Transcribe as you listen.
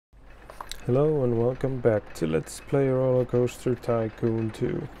Hello and welcome back to Let's Play RollerCoaster Tycoon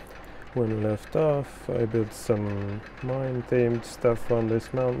 2. When we left off, I built some mine-themed stuff on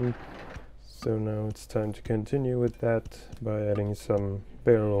this mountain, so now it's time to continue with that by adding some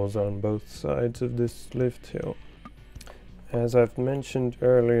barrels on both sides of this lift hill. As I've mentioned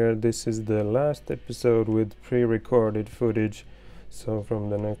earlier, this is the last episode with pre-recorded footage, so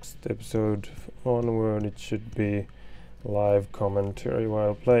from the next episode onward it should be live commentary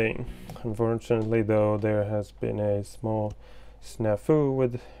while playing. Unfortunately though, there has been a small snafu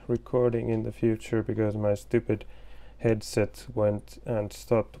with recording in the future because my stupid headset went and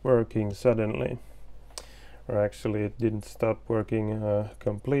stopped working suddenly. Or actually it didn't stop working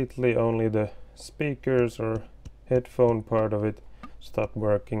completely, only the speakers or headphone part of it stopped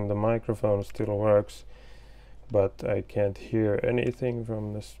working. The microphone still works, but I can't hear anything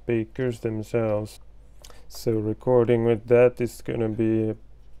from the speakers themselves. So recording with that is gonna be a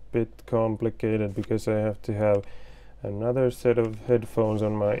bit complicated because I have to have another set of headphones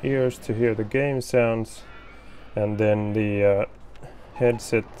on my ears to hear the game sounds, and then the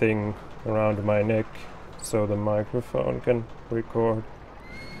headset thing around my neck so the microphone can record.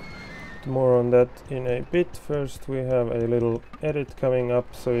 More on that in a bit. First we have a little edit coming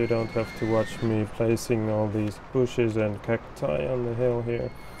up so you don't have to watch me placing all these bushes and cacti on the hill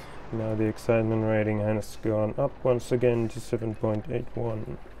here. Now the excitement rating has gone up once again to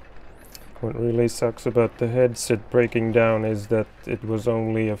 7.81. What really sucks about the headset breaking down is that it was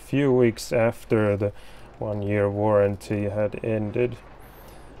only a few weeks after the 1-year warranty had ended.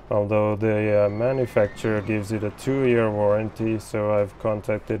 Although the manufacturer gives it a 2-year warranty, so I've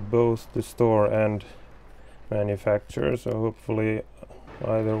contacted both the store and manufacturer, so hopefully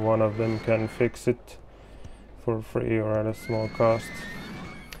either one of them can fix it for free or at a small cost.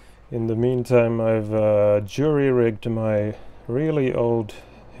 In the meantime, I've jury-rigged my really old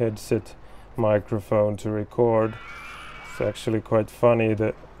headset microphone to record. It's actually quite funny.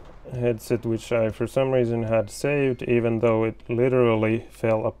 The headset, which I for some reason had saved, even though it literally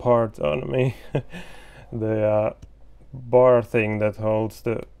fell apart on me. The bar thing that holds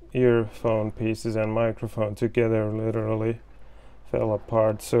the earphone pieces and microphone together literally fell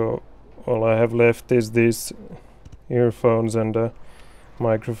apart. So all I have left is these earphones and a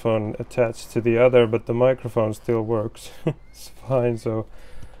microphone attached to the other, but the microphone still works. It's fine, so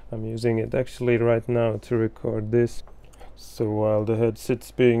I'm using it actually right now to record this. So while the headset's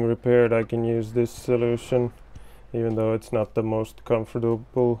being repaired, I can use this solution, even though it's not the most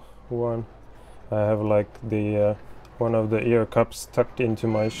comfortable one. I have like the one of the ear cups tucked into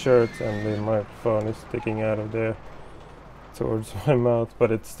my shirt and the microphone is sticking out of there towards my mouth,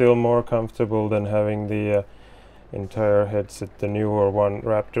 but it's still more comfortable than having the entire headset, the newer one,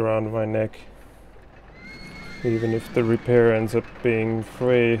 wrapped around my neck. Even if the repair ends up being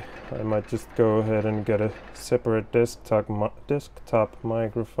free, I might just go ahead and get a separate desktop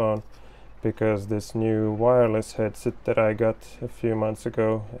microphone, because this new wireless headset that I got a few months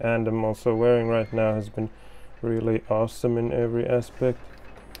ago and I'm also wearing right now has been really awesome in every aspect.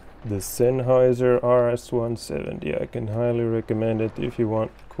 The Sennheiser RS 170, I can highly recommend it if you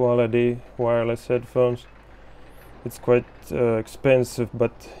want quality wireless headphones. It's quite expensive,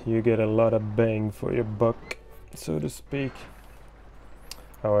 but you get a lot of bang for your buck, so to speak.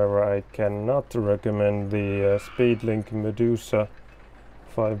 However, I cannot recommend the Speedlink Medusa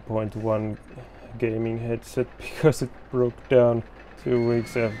 5.1 gaming headset because it broke down 2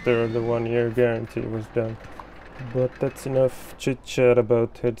 weeks after the 1-year guarantee was done. But that's enough chit-chat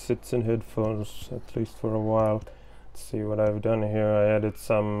about headsets and headphones, at least for a while. Let's see what I've done here. I added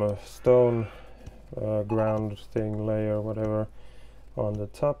some stone ground thing, layer, whatever, on the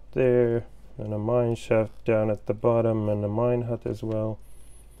top there, and a mine shaft down at the bottom, and a mine hut as well.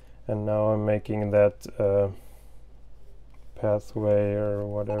 And now I'm making that pathway or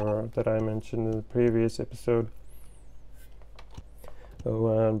whatever that I mentioned in the previous episode. Oh,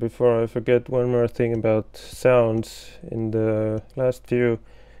 and before I forget, one more thing about sounds. In the last few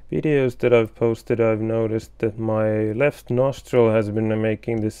videos that I've posted, I've noticed that my left nostril has been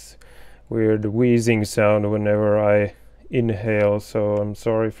making this weird wheezing sound whenever I inhale, so I'm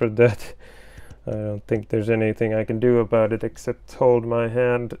sorry for that. I don't think there's anything I can do about it except hold my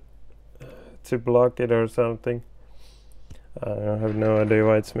hand to block it or something. I have no idea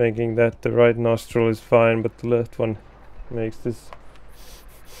why it's making that. The right nostril is fine, but the left one makes this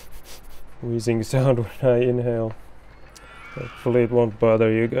wheezing sound when I inhale. Hopefully it won't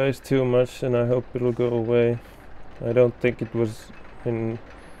bother you guys too much, and I hope it'll go away. I don't think it was in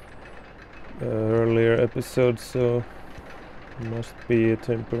earlier episodes, so it must be a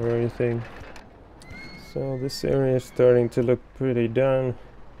temporary thing. So this area is starting to look pretty done.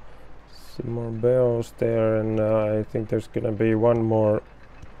 Some more barrels there, and I think there's gonna be one more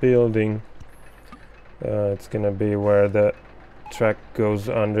building. It's gonna be where the track goes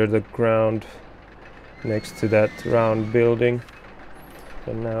under the ground next to that round building.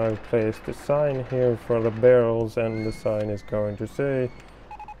 And now I've placed a sign here for the barrels, and the sign is going to say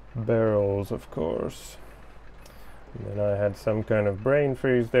barrels, of course. And then I had some kind of brain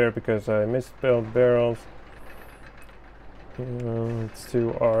freeze there because I misspelled barrels. It's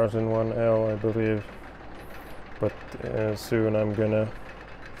 2 R's and 1 L, I believe. But soon I'm gonna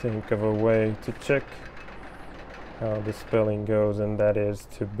think of a way to check how the spelling goes, and that is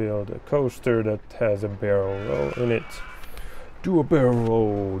to build a coaster that has a barrel roll in it. Do a barrel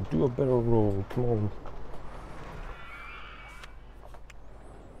roll, do a barrel roll, come on.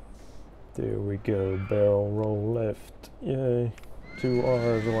 There we go, barrel roll left, yay. 2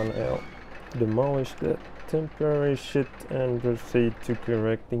 R's, 1 L. Demolish that temporary shit and proceed to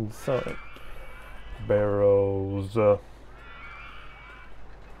correcting the sign. Barrels.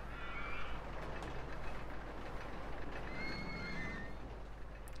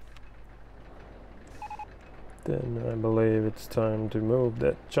 Then I believe it's time to move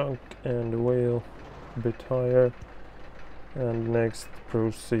that chunk and the wheel a bit higher, and next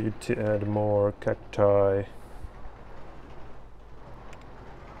proceed to add more cacti.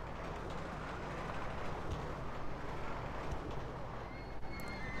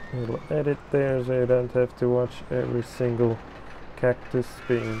 Little edit there so you don't have to watch every single cactus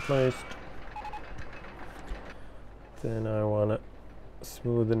being placed. Then I wanna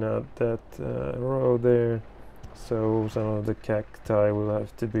smoothen out that row there, so some of the cacti will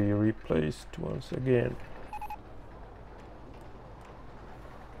have to be replaced once again.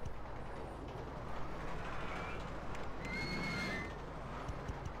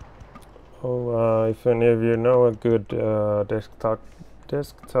 Oh, if any of you know a good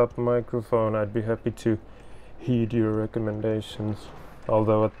desktop microphone, I'd be happy to heed your recommendations.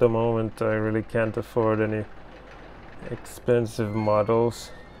 Although at the moment I really can't afford any expensive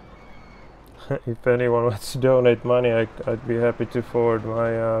models. If anyone wants to donate money, I'd be happy to forward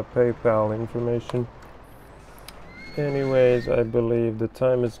my PayPal information. Anyways, I believe the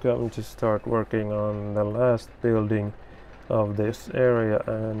time has come to start working on the last building of this area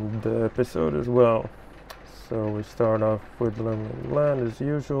and the episode as well. So we start off with land as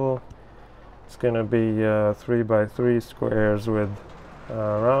usual. It's gonna be 3 by 3 squares with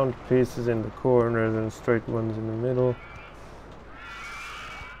round pieces in the corners and straight ones in the middle.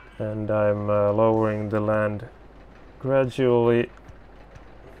 And I'm lowering the land gradually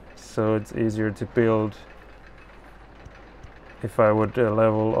so it's easier to build. If I would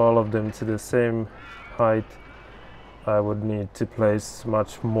level all of them to the same height, I would need to place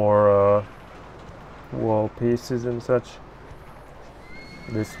much more wall pieces and such.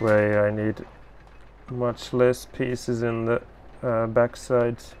 This way I need much less pieces in the back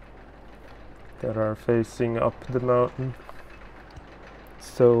sides that are facing up the mountain.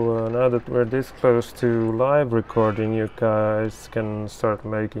 So now that we're this close to live recording, you guys can start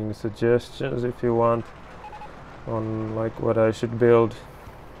making suggestions if you want on like what I should build.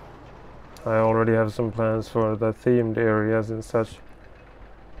 I already have some plans for the themed areas and such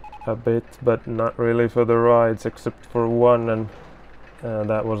a bit, but not really for the rides except for one, and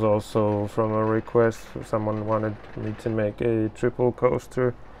that was also from a request. Someone wanted me to make a triple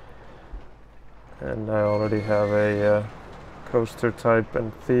coaster, and I already have a coaster type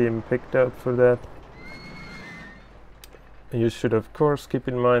and theme picked out for that. You should of course keep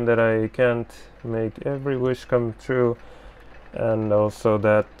in mind that I can't make every wish come true, and also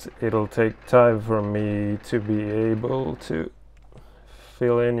that it'll take time for me to be able to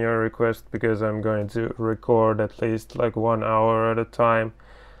fill in your request, because I'm going to record at least like 1 hour at a time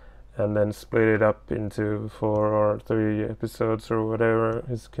and then split it up into 4 or 3 episodes or whatever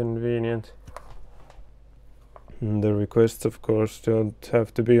is convenient. The requests of course don't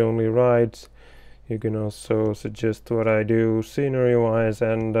have to be only rides. You can also suggest what I do scenery wise,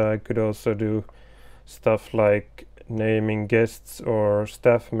 and I could also do stuff like naming guests or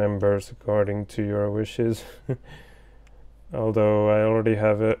staff members according to your wishes. Although I already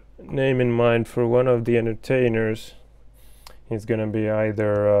have a name in mind for one of the entertainers. He's gonna be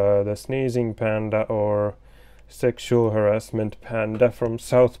either the sneezing panda or sexual harassment panda from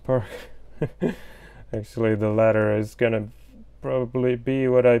South Park. Actually, the latter is gonna probably be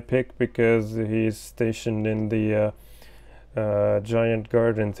what I pick, because he's stationed in the giant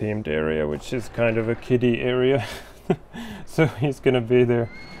garden themed area, which is kind of a kiddie area. So he's gonna be there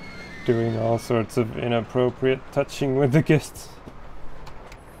doing all sorts of inappropriate touching with the guests.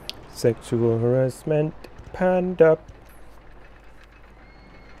 Sexual harassment panda.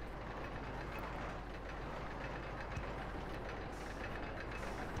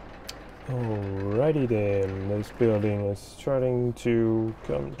 Alrighty then, this building is starting to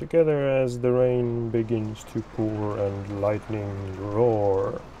come together as the rain begins to pour and lightning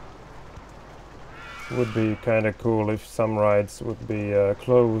roar. Would be kinda cool if some rides would be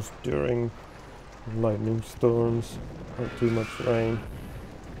closed during lightning storms or too much rain.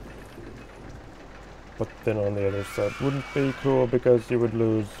 But then on the other side wouldn't be cool because you would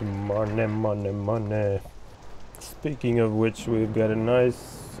lose money. Speaking of which, we've got a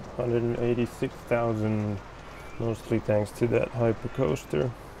nice 186,000, mostly thanks to that hypercoaster.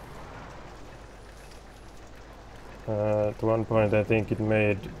 At one point I think it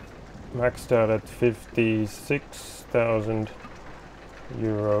maxed out at 56,000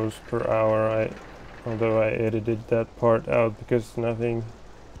 euros per hour, although I edited that part out because nothing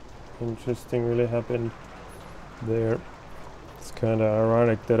interesting really happened there. It's kinda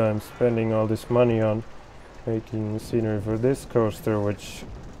ironic that I'm spending all this money on making scenery for this coaster, which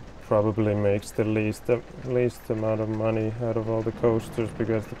probably makes the least amount of money out of all the coasters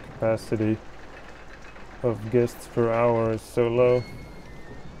because the capacity of guests per hour is so low.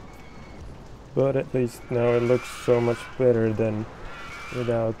 But at least now it looks so much better than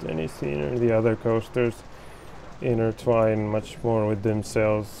without any scenery. The other coasters intertwine much more with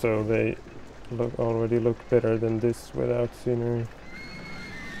themselves, so they already look better than this without scenery.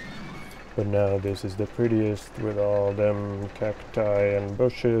 But now this is the prettiest with all them cacti and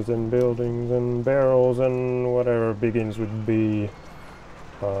bushes and buildings and barrels and whatever begins with B.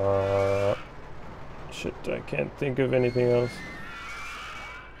 Shit, I can't think of anything else.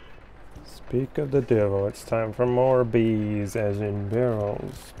 Speak of the devil, it's time for more bees, as in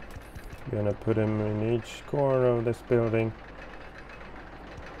barrels. Gonna put them in each corner of this building.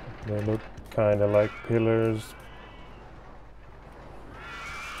 They look kinda like pillars.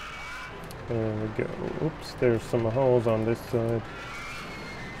 There we go. Oops, there's some holes on this side.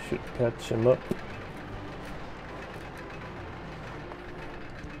 Should patch them up.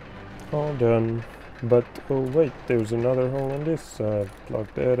 All done. But, oh wait, there's another hole on this side. Plug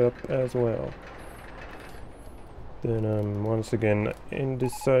that up as well. Then I'm once again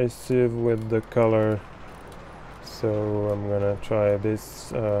indecisive with the color. So I'm gonna try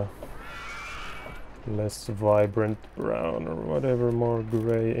this less vibrant brown or whatever, more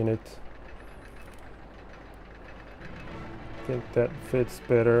gray in it. I think that fits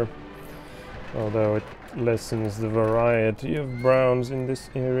better, although it lessens the variety of browns in this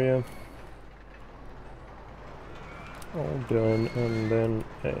area. All done, and then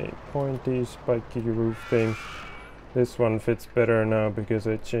a pointy spiky roof thing. This one fits better now because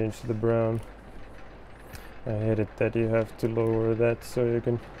I changed the brown. I hate it that you have to lower that so you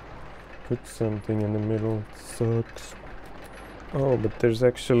can put something in the middle. It sucks. Oh, but there's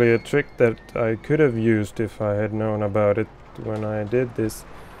actually a trick that I could have used if I had known about it when I did this,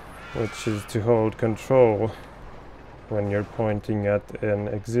 which is to hold control when you're pointing at an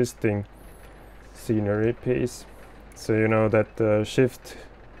existing scenery piece. So you know that shift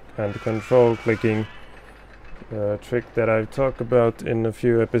and control clicking trick that I've talked about in a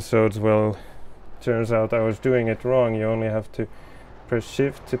few episodes. Well, turns out I was doing it wrong. You only have to press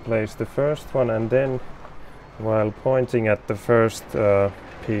shift to place the first one, and then while pointing at the first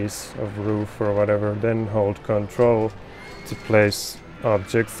piece of roof or whatever, then hold control to place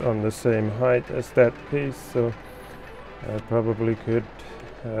objects on the same height as that piece. So I probably could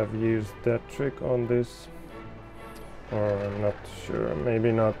have used that trick on this, or I'm not sure,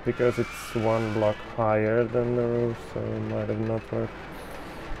 maybe not, because it's one block higher than the roof, so it might have not worked.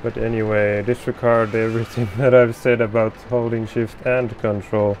 But anyway, disregard everything that I've said about holding shift and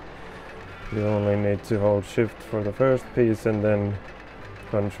control. You only need to hold shift for the first piece and then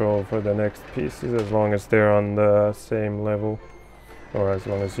control for the next pieces, as long as they're on the same level, or as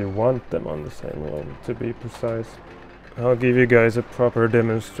long as you want them on the same level, to be precise. I'll give you guys a proper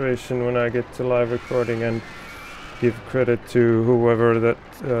demonstration when I get to live recording, and give credit to whoever that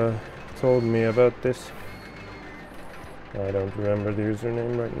told me about this. I don't remember the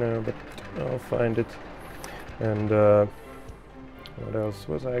username right now, but I'll find it. And what else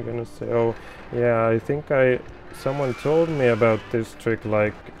was I gonna say? Oh yeah, I think someone told me about this trick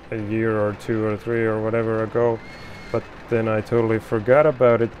like a year or 2 or 3 or whatever ago, but then I totally forgot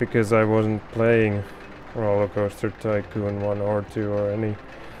about it because I wasn't playing RollerCoaster Tycoon 1 or 2 or any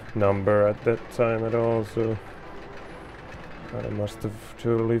number at that time at all, so I must have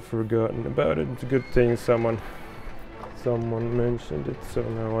totally forgotten about it. It's a good thing someone mentioned it, so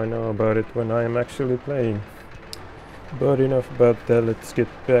now I know about it when I am actually playing. But enough about that, let's get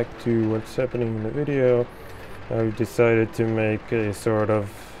back to what's happening in the video. I've decided to make a sort of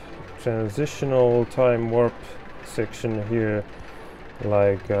transitional time warp section here,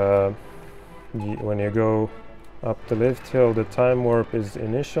 like when you go up the lift hill, the time warp is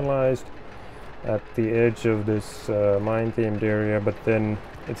initialized at the edge of this mine-themed area, but then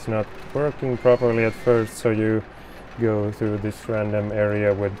it's not working properly at first, so you go through this random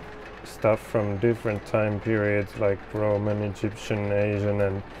area with stuff from different time periods, like Roman, Egyptian, Asian,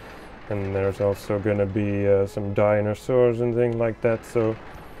 and there's also gonna be some dinosaurs and things like that, so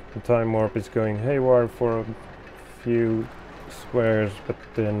the time warp is going haywire for a few squares, but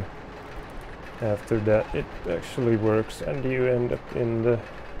then after that it actually works and you end up in the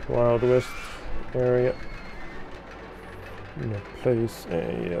Wild West area. I'm gonna place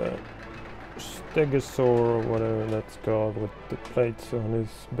a stegosaur or whatever that's called with the plates on his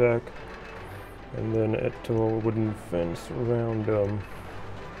back, and then a tall wooden fence around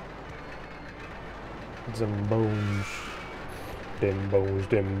some bones. Them bones,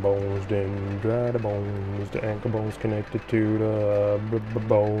 them dry bones, the ankle bones connected to the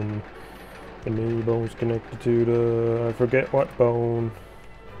bone, the knee bones connected to the, I forget what bone.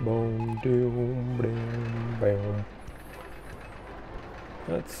 Boom, doom, bam, bam.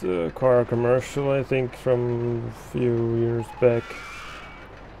 That's a car commercial, I think, from a few years back.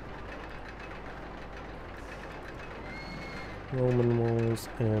 Roman walls,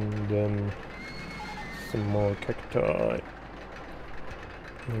 and then some more cacti.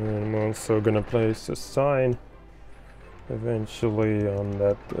 And I'm also gonna place a sign eventually on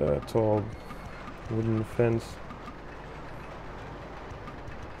that tall wooden fence.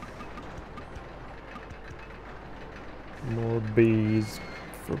 More bees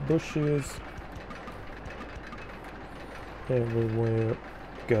for bushes everywhere.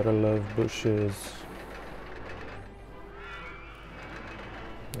 Gotta love bushes.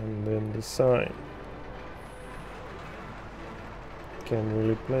 And then the sign. Can't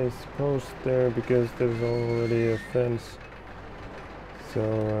really place a post there because there's already a fence, so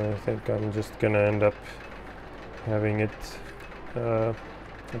I think I'm just gonna end up having it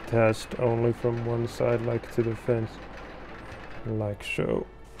attached only from one side, like to the fence, like so.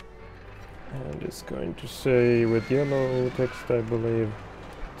 And it's going to say with yellow text, I believe,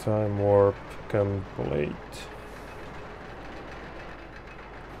 time warp complete.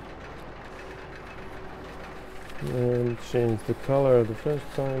 And change the color of the first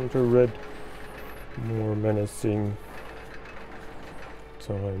sign to red. More menacing.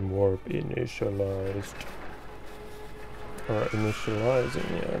 Time warp initialized. Or initializing,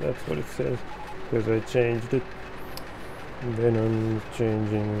 yeah, that's what it says, because I changed it. And then I'm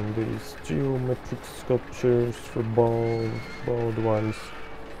changing these geometric sculptures for bald ones.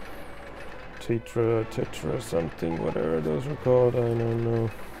 Tetra something, whatever those are called, I don't know.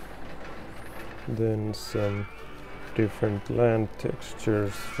 Then some different land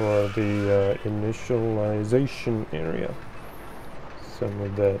textures for the initialization area. Some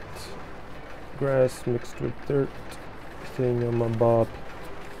of that grass mixed with dirt thingamabob.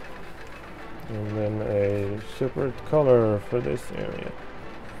 And then a separate color for this area.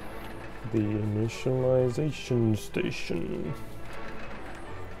 The initialization station.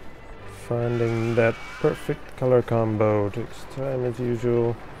 Finding that perfect color combo takes time as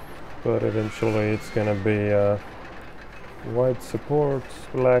usual, but eventually it's gonna be white supports,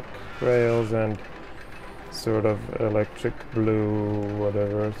 black rails, and sort of electric blue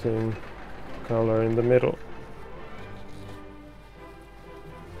whatever thing color in the middle.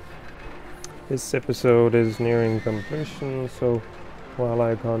 This episode is nearing completion, so while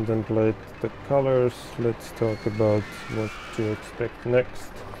I contemplate the colors, let's talk about what to expect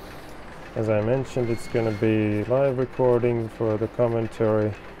next. As I mentioned, it's gonna be live recording for the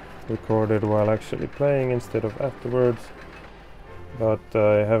commentary, recorded while actually playing instead of afterwards. But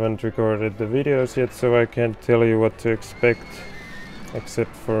I haven't recorded the videos yet, so I can't tell you what to expect,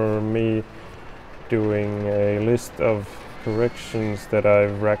 except for me doing a list of corrections that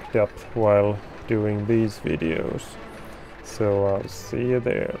I've racked up while doing these videos. So I'll see you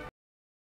there.